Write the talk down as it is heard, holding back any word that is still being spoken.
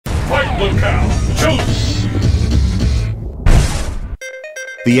locale chosen.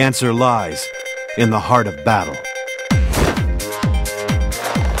 The answer lies in the heart of battle.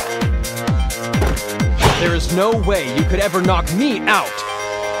 There is no way you could ever knock me out!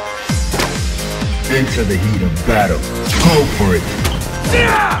 Into the heat of battle. Go for it.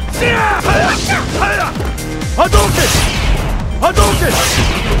 Hadouken! Hadouken!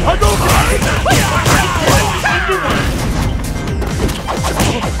 Hadouken!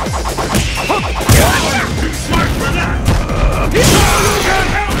 Too smart for that.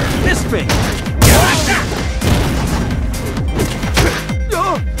 Miss me!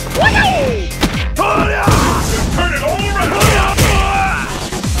 Turn it all around.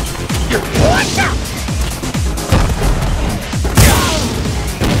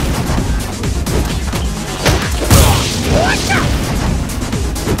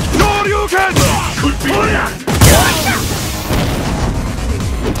 Shoryuken! Could be that.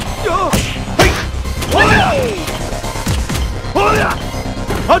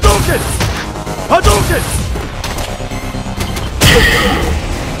 Hadouken! Hadouken!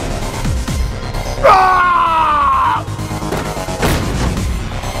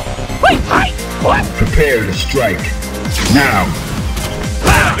 Prepare to strike. Now.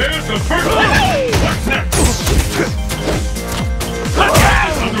 There's the first one. What's next?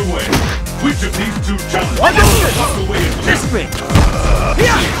 Is underway. Which of these two challenges walk away in Miss victory? me!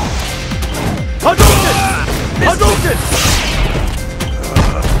 Hadouken! Hadouken!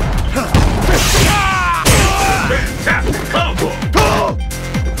 Fantastic combo.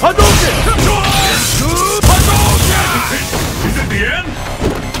 Hadouken! Hadouken! Is it the end?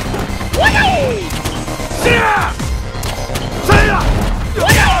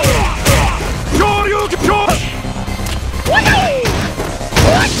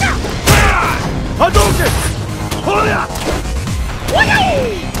 Hadouken!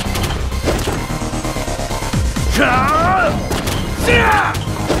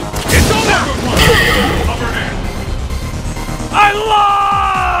 It's over. Upper hand. I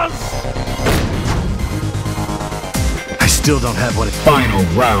lost! I still don't have what it... Final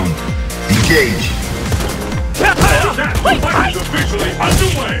round. Engage. That fight is officially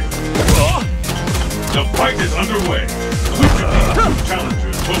underway. The fight is underway. Which of these two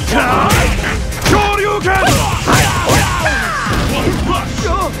challengers will walk away champion? Shoryuken! One rush.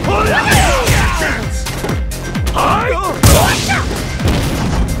 Chance.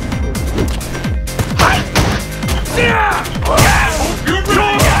 You're ready.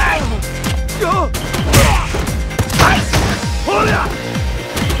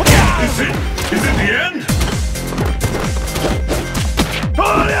 Is it the end?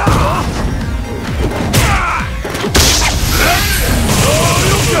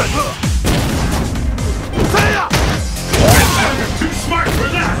 Too smart for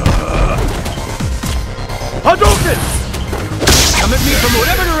that. Hadouken! Come at me from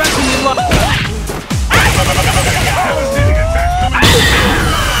whatever direction you love. Devastating attack coming. Ladies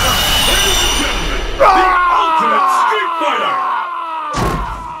and gentlemen, the ultimate street fighter.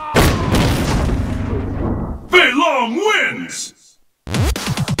 Fei Long wins.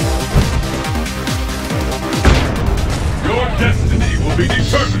 Your destiny will be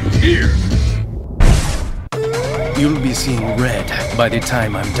determined here. You'll be seeing red by the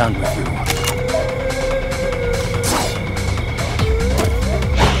time I'm done with you.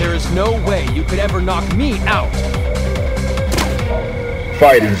 There is no way you could ever knock me out!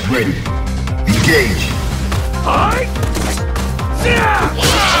 Fighters ready. Engage. Kick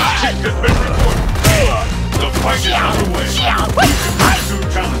has been recorded. The fight is underway. Which of these two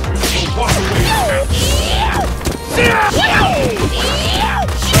challengers will walk away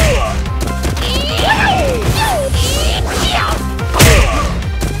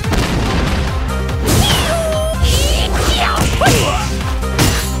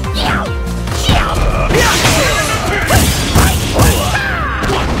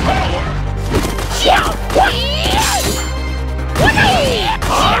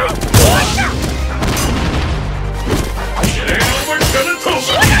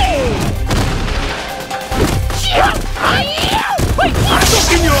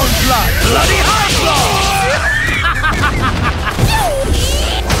In your own blood! Bloody high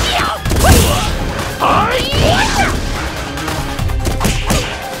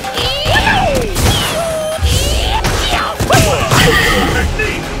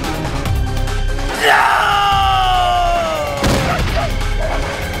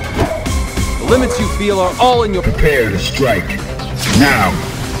The limits you feel are all in your... Prepare to strike. Now.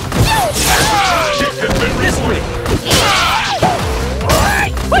 This way.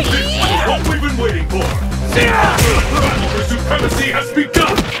 This is what we've been waiting for. The battle for supremacy has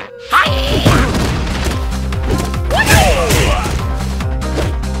begun.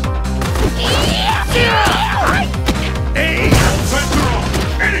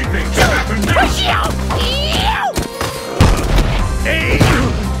 Anything can happen now!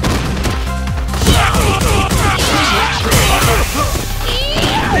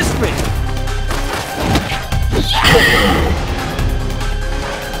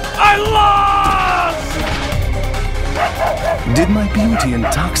 I lost! Did my beauty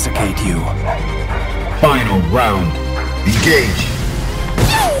intoxicate you? Final round. Engage.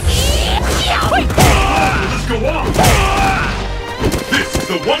 Let's go on! This is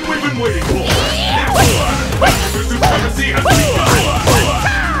the one we've been waiting for! For supremacy has begun!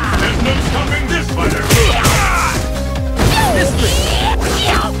 There's no stopping this fighter!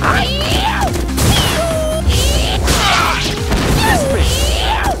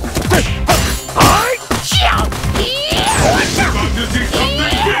 About to see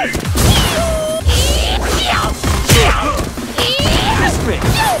something big!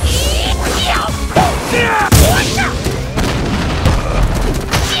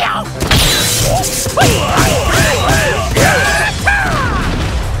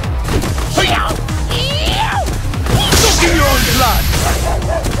 Soak in your own blood!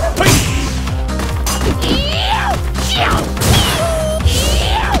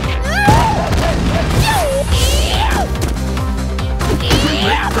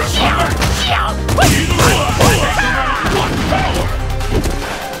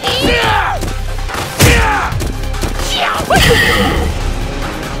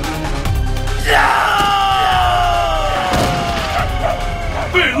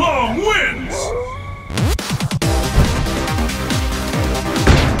 Belong wins!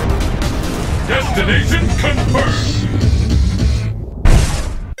 Destination confirmed!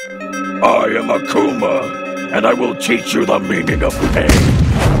 I am Akuma, and I will teach you the meaning of pain.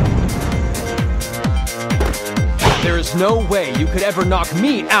 There is no way you could ever knock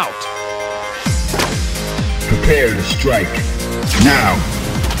me out. Prepare to strike. Now.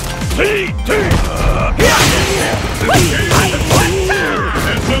 There's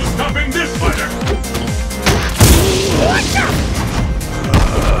no stopping this fighter!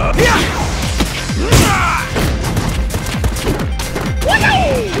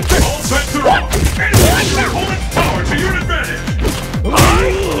 All bets are off! And use your opponent's power to your advantage!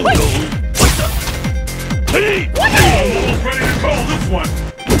 Almost ready to call this one!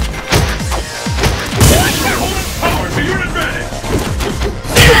 Use your opponent's power to your advantage!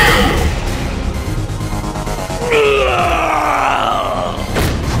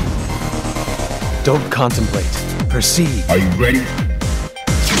 Don't contemplate. Perceive. Are you ready?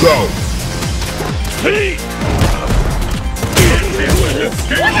 Go.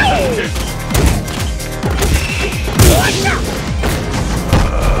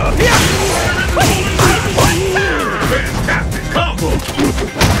 Fantastic combo!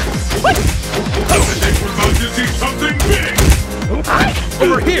 I think we're about to see something big!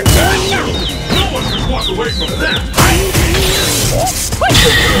 Over here! No one can walk away from that!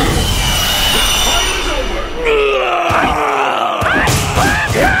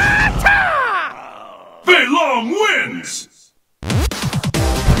 Belong wins!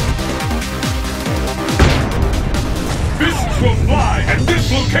 Fists will fly at this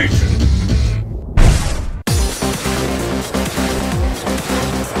location!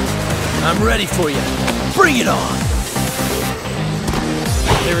 I'm ready for you. Bring it on!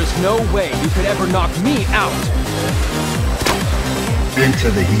 There is no way you could ever knock me out.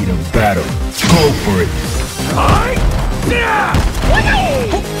 Into the heat of battle. Go for it.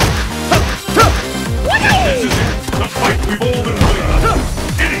 This is it! The fight we've all been waiting!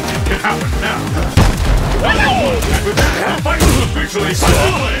 Anything can happen now! With that, the fight is officially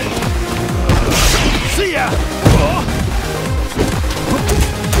underway! See ya!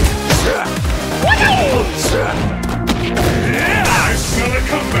 I smell a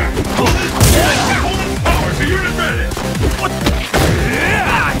comeback! Opponent's power to your advantage!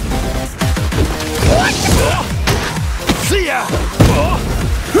 See ya!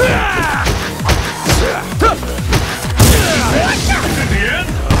 Is it the end?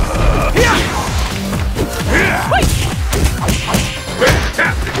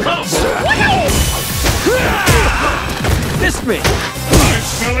 Fantastic combo! Missed me! I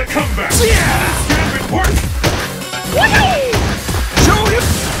smell a comeback! This can't be working! Show him!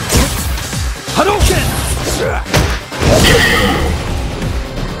 Hadouken!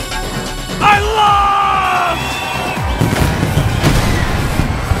 I lost!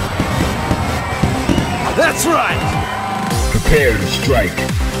 That's right! Prepare to strike.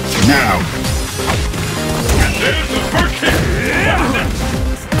 Now. And there's the first hit! What's next?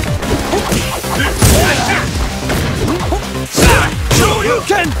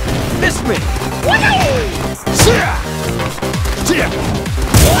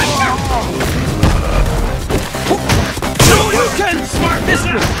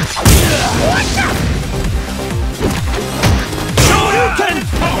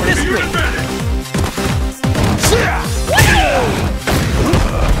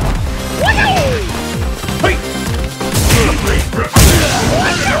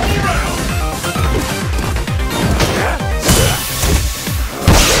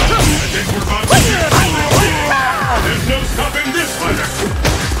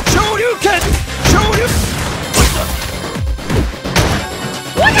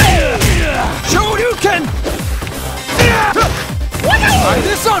 Shoryuken! Try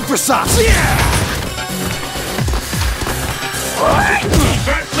this on for size!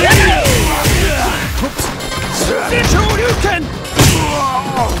 Shoryuken!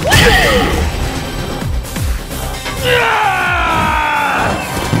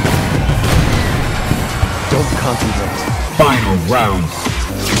 Don't contemplate. Final round.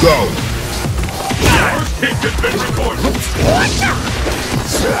 Go. First hit has been recorded.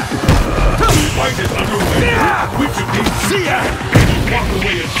 Fight is underway. Which of these two walk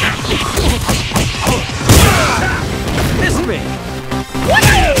away as champion? Miss me!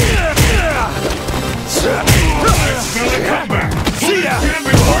 I smell a comeback. See ya!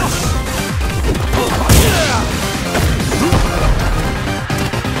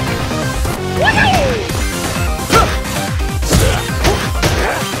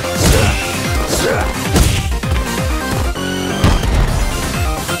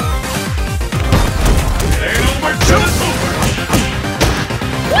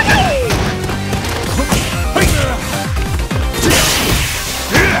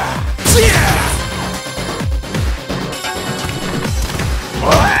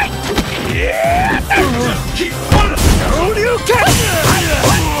 Keep on! Shoryuken!